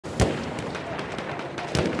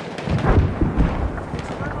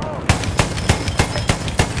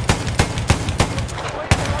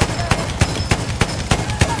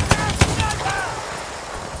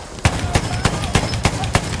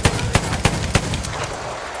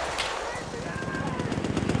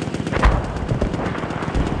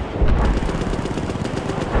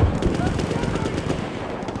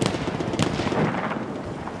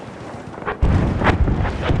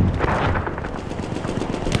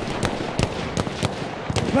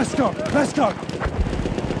Let's go, let's go.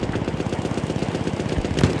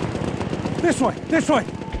 This way, this way.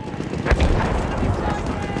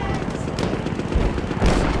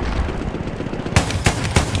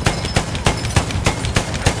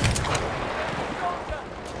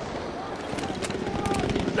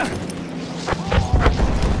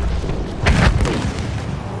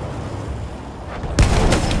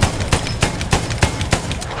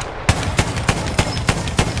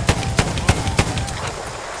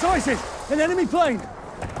 Sighted! An enemy plane!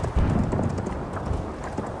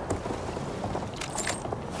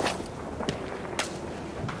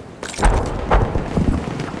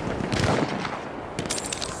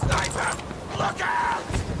 Sniper! Look out!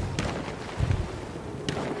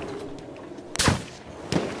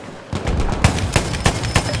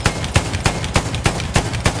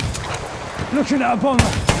 Looking at a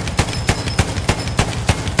bomber!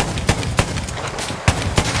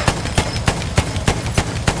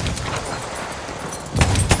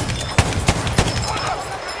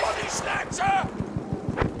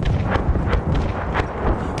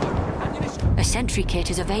 A sentry kit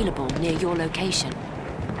is available near your location.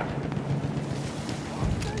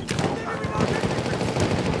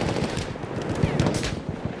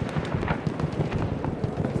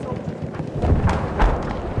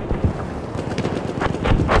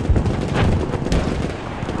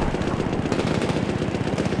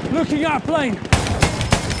 Looking at a plane!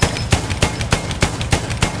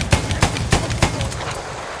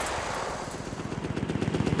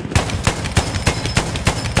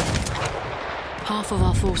 Half of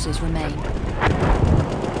our forces remain.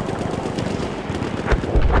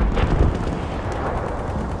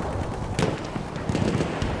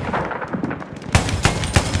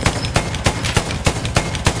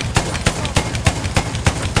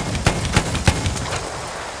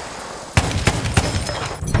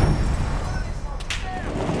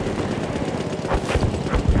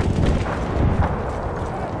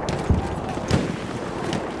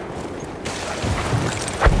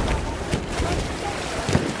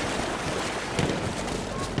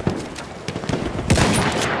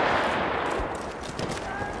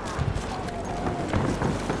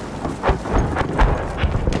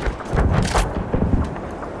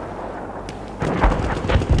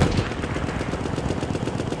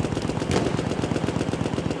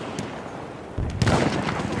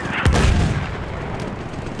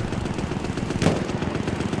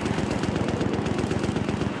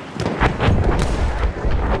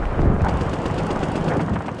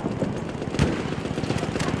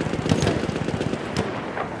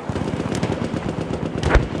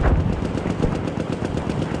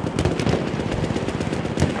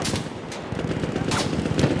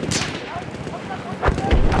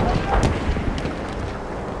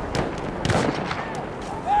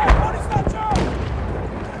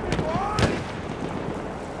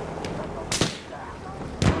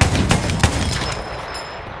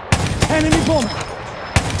 Enemy bomber!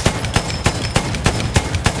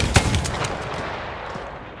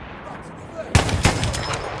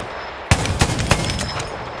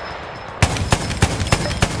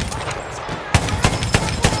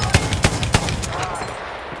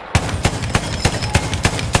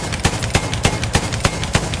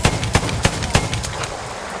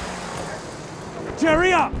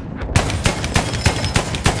 Jerry up!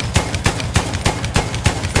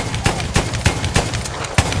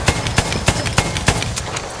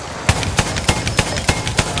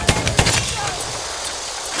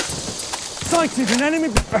 Sighted an enemy.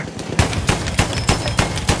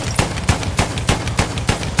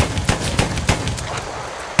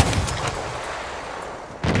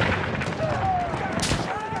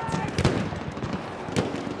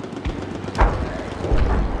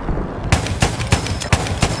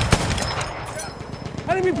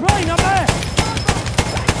 Enemy plane up there!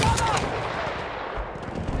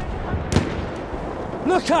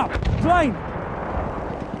 Look up! Plane!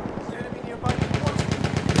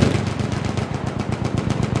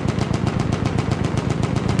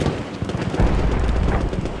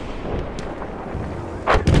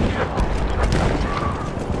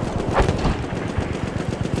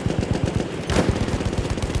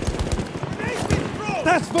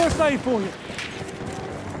 That's first aid for you.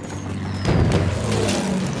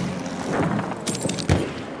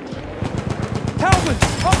 Calvin,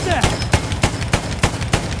 up there.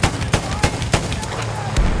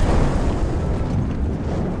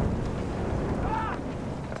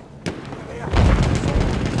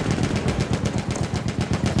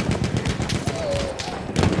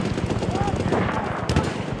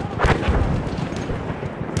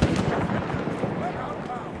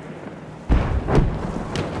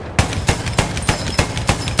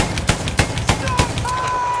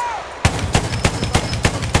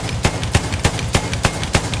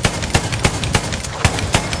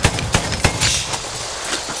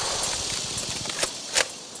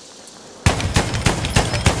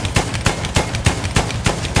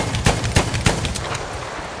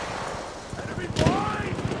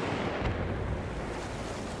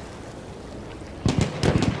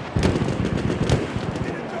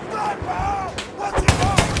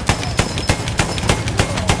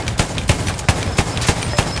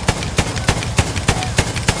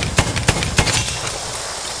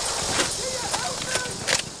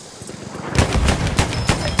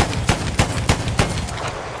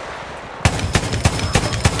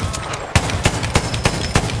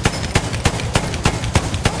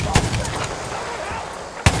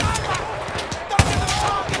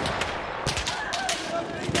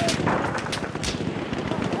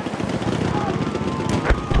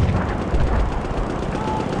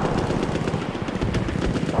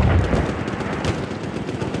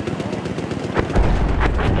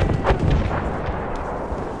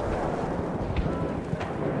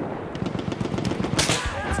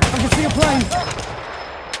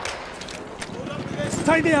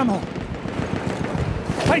 Take the ammo.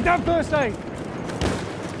 Take that first aid.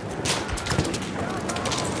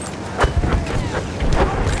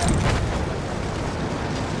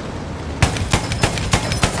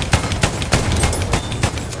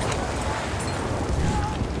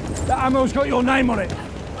 That ammo's got your name on it.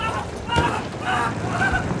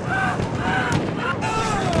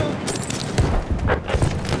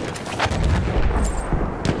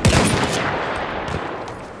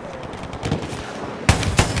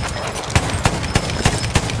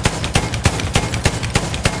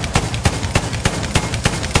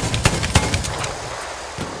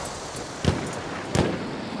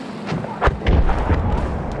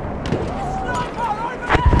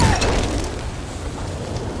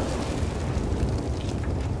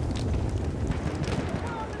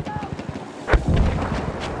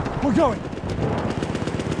 We're going.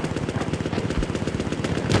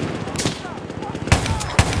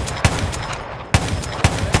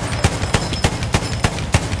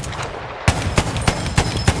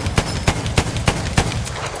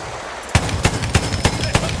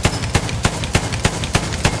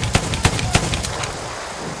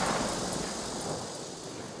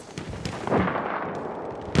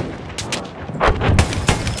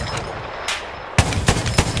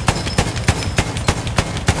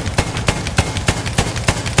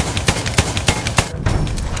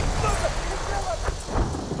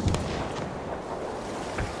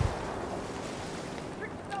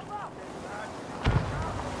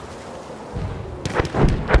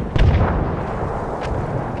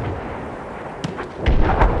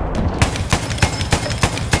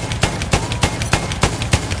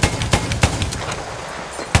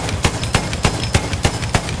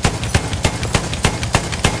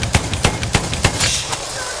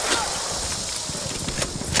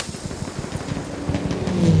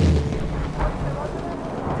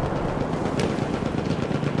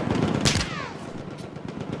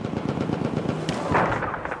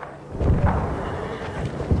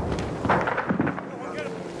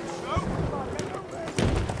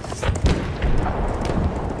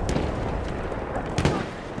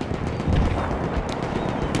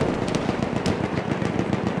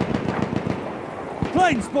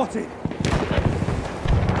 Plane spotted!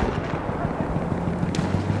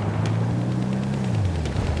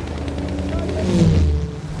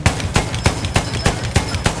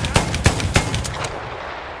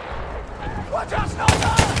 Watch out,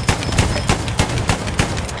 sniper!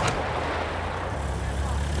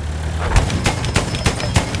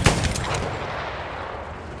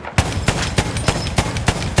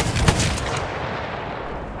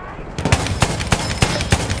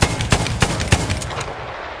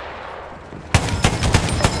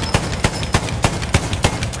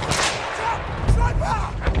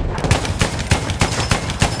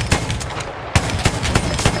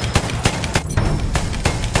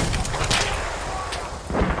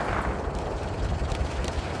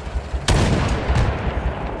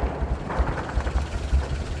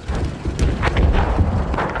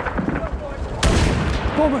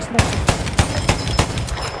 Bomber spotted!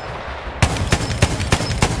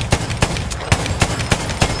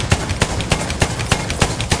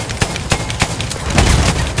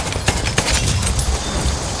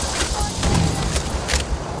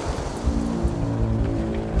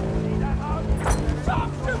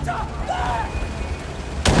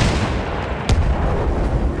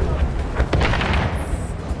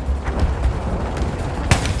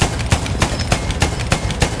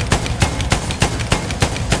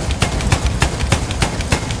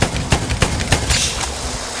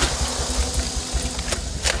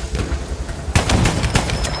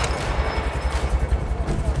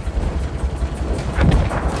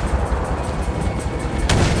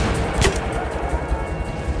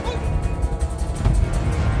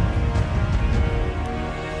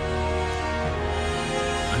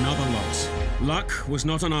 Another loss. Luck was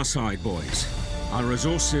not on our side, boys. Our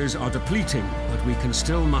resources are depleting, but we can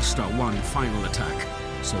still muster one final attack.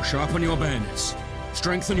 So sharpen your bayonets,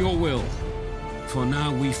 strengthen your will, for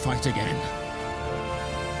now we fight again.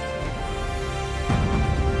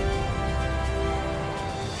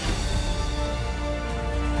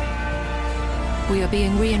 We are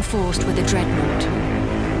being reinforced with a dreadnought.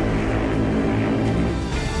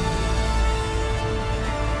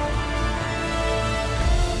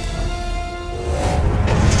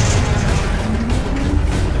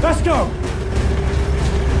 Let's go!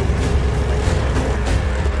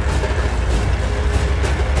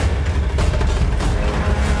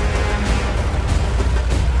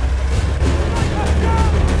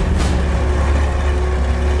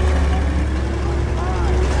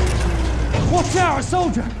 Watch out, a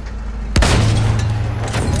soldier!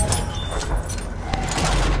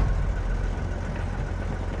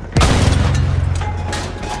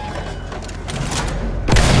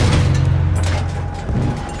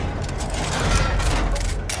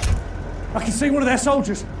 I can see one of their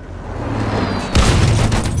soldiers.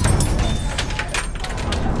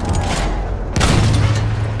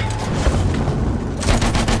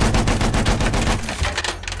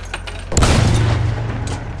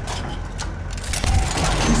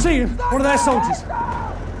 You see him? One of their soldiers.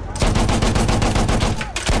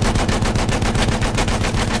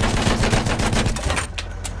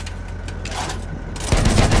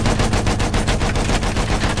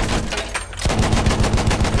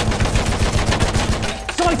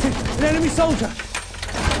 Sighted! An enemy soldier!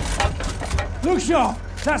 Look sharp!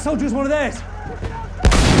 That soldier's one of theirs!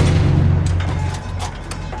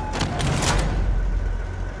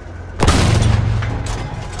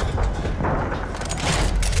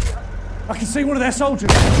 I can see one of their soldiers!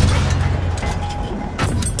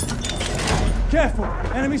 Careful!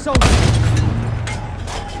 Enemy soldier!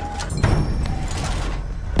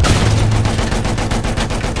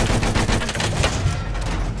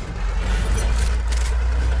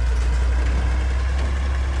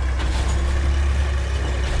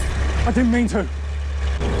 I didn't mean to.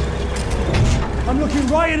 I'm looking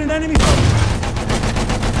right at an enemy soldier.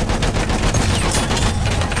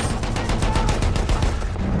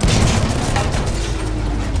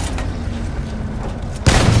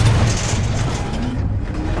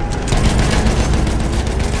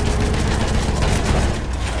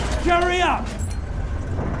 Hurry up!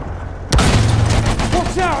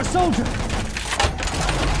 Watch out, a soldier!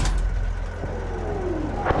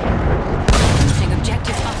 Losing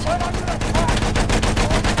objective Butter.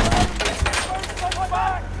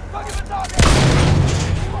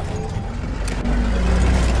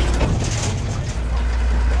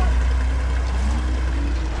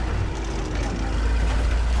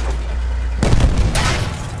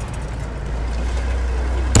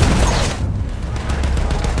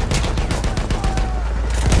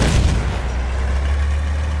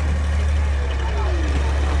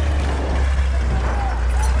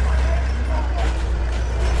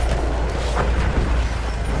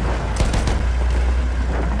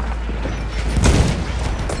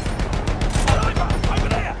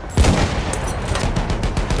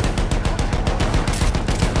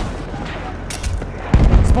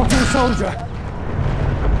 Spotted a soldier.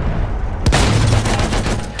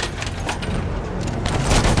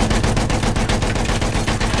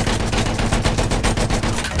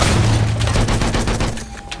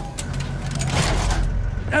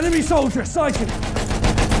 Enemy soldier, sighted.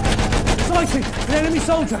 Sighted, an enemy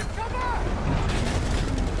soldier.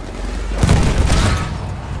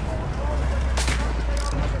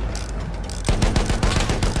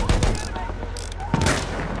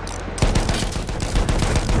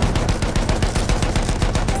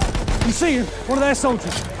 You see him? One of their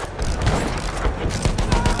soldiers.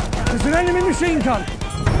 There's an enemy machine gun.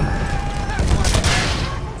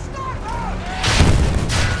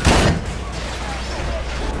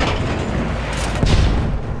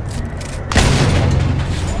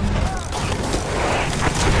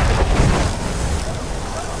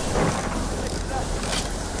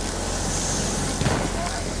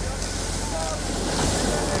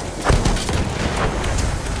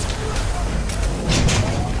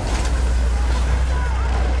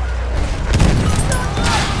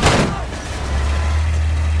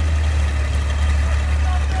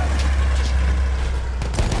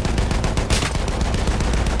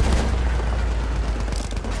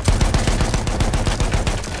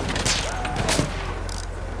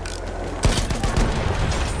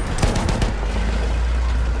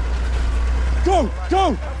 Go!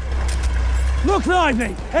 Go! Look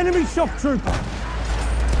lively! Enemy shock trooper!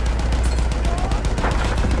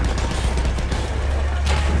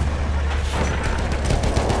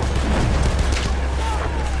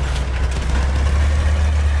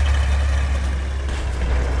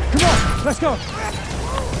 Come on, let's go!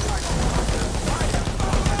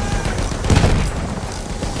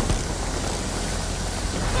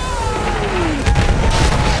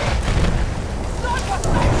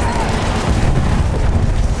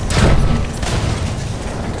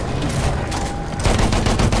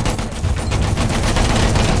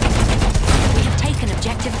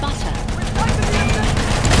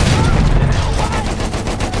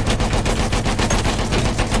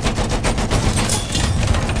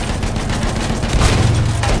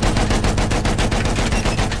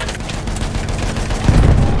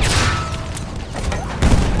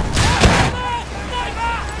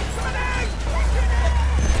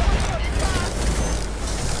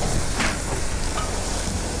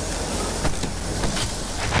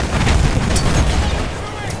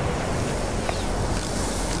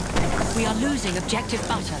 losing objective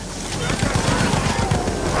butter.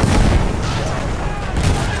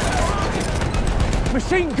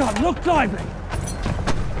 Machine gun, look lively!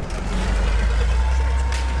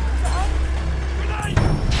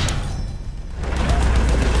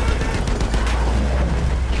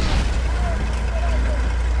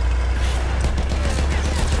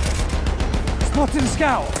 Spotted a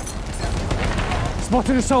scout!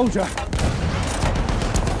 Spotted a soldier!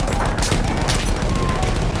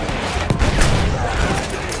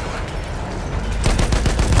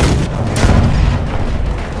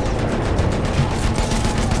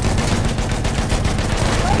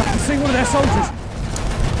 One of their soldiers.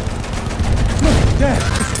 Look, there,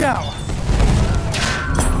 the scout.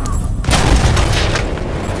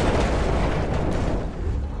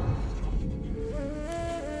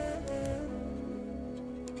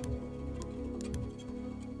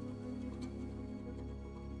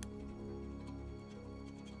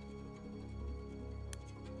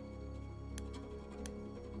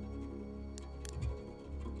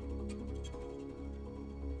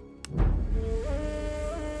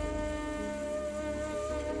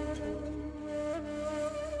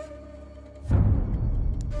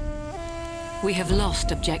 We have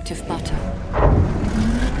lost objective butter.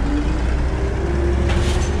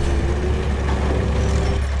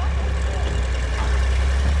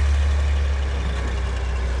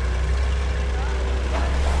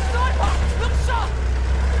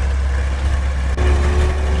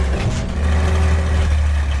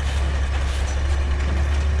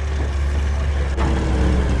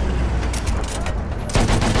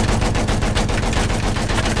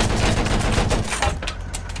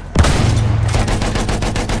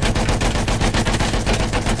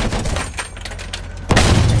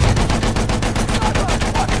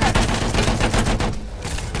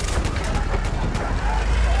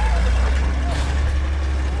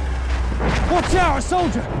 Watch out, a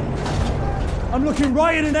soldier! I'm looking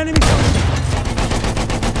right at an enemy soldier.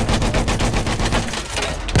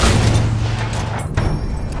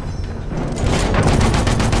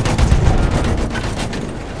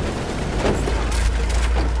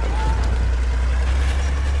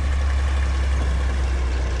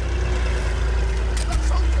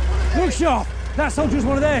 Look sharp! That soldier's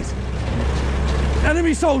one of theirs.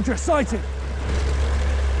 Enemy soldier sighted.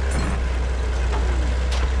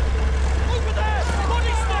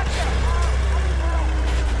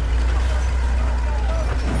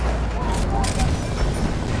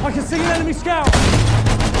 I can see an enemy scout!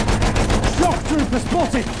 Shock trooper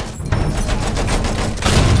spotted!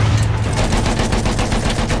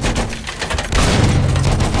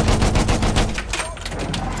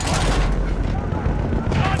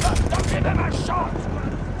 Don't give him a shot!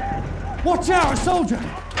 Watch out, a soldier!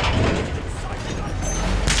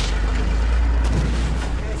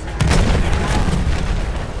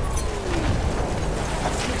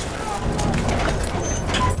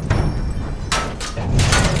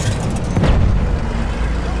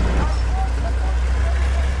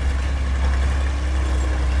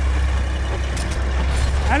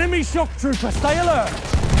 Enemy shock trooper, stay alert!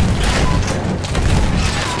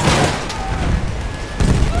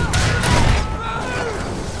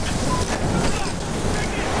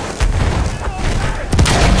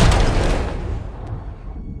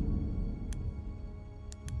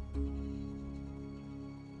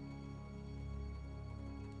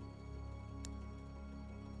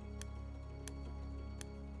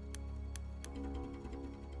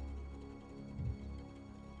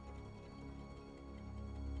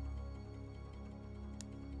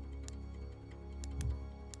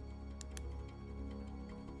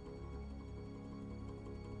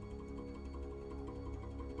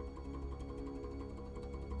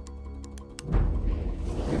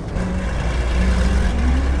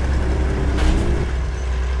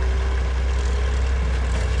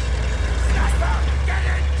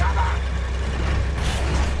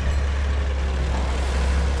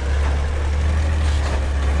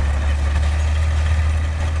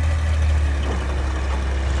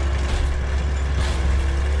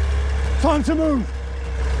 Time to move!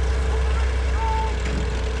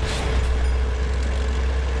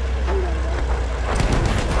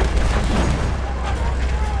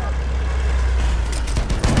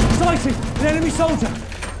 Sighted! An enemy soldier!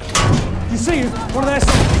 You see him? One of their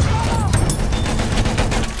soldiers!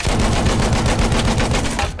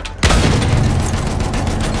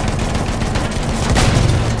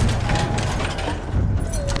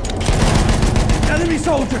 Enemy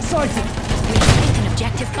soldier sighted! We've taken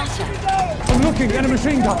objective butter. I'm looking at a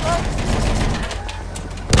machine gun.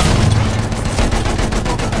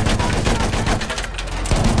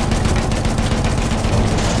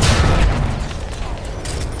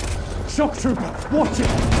 Shock trooper, watch it!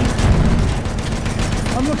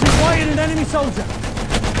 I'm looking right at an enemy soldier.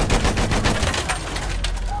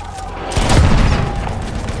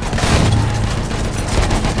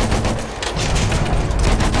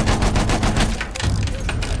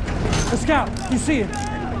 A scout, you see him?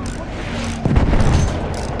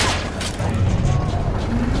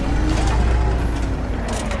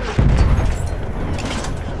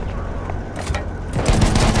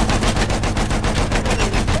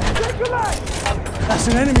 That's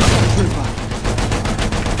an enemy shock trooper.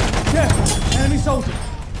 Yeah, enemy soldier.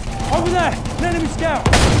 Over there, an enemy scout.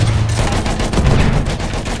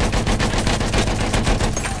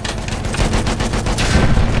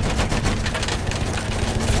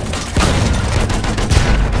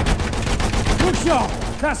 Look sharp,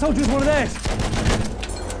 that soldier's one of theirs.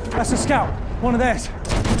 That's a scout, one of theirs.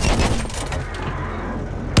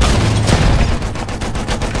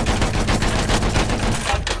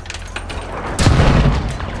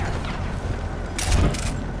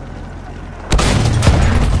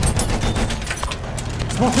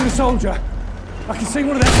 Spotted a soldier. I can see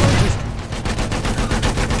one of their soldiers.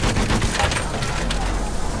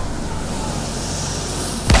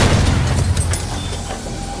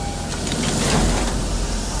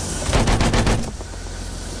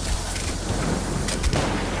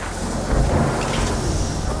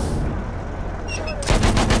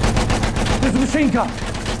 There's a machine gun.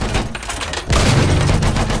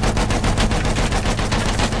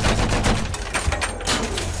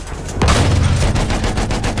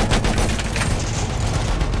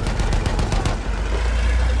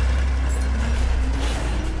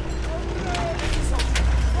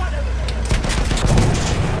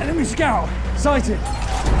 Scout, sighted.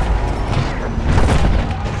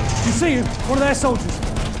 You see him, one of their soldiers.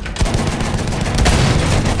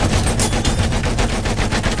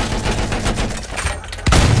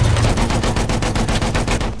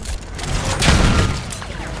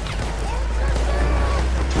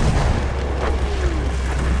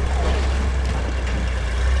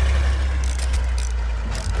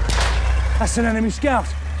 That's an enemy scout.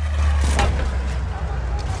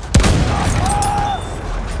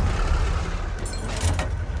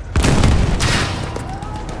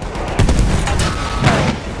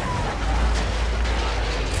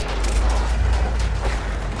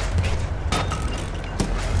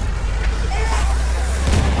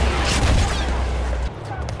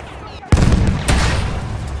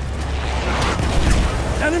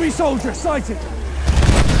 Enemy soldier sighted!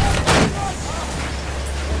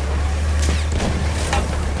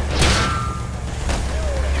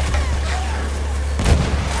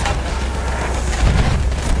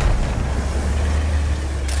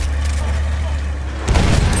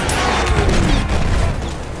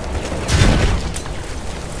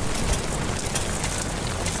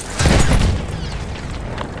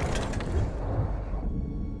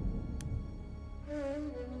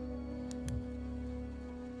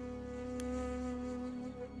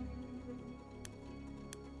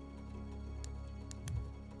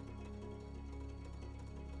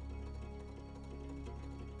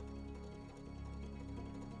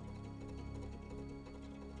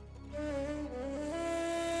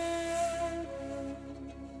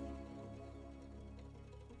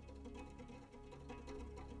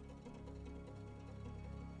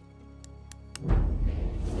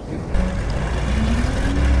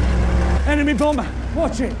 Enemy bomber,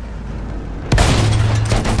 watch it!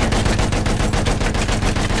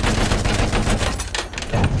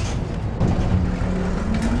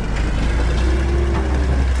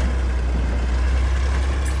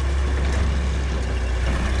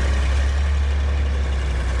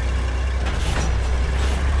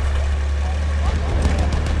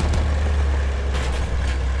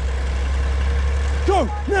 Go,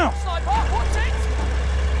 now! Watch it!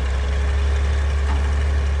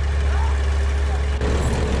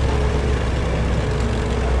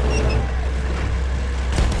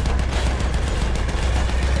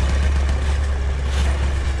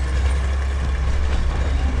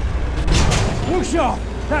 Look sharp!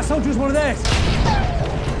 That soldier's one of theirs!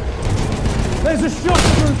 There's a shock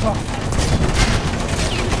trooper!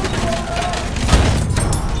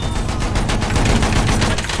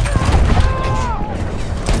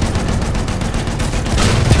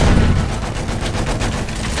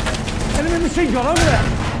 Enemy machine gun over there!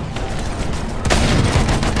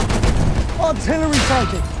 Artillery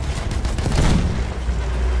sighted!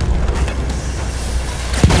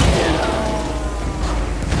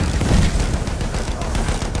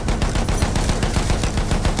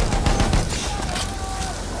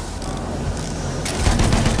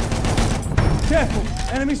 Careful!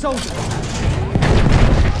 Enemy soldier!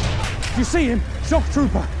 you see him, shock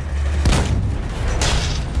trooper.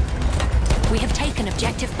 We have taken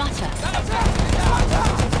objective butter.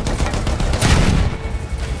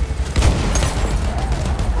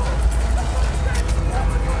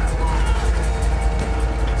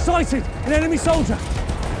 Sighted! An enemy soldier!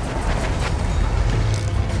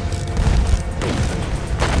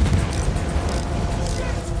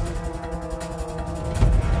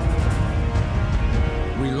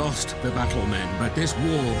 We lost the battle, men, but this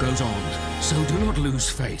war goes on. So do not lose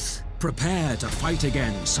faith. Prepare to fight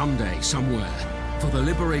again someday, somewhere, for the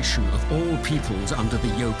liberation of all peoples under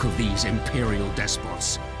the yoke of these imperial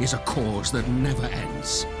despots is a cause that never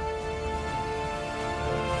ends.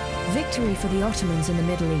 Victory for the Ottomans in the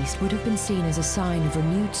Middle East would have been seen as a sign of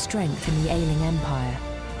renewed strength in the ailing empire.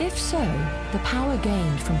 If so, the power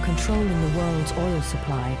gained from controlling the world's oil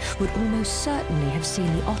supply would almost certainly have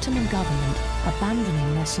seen the Ottoman government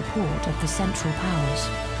abandoning their support of the Central Powers.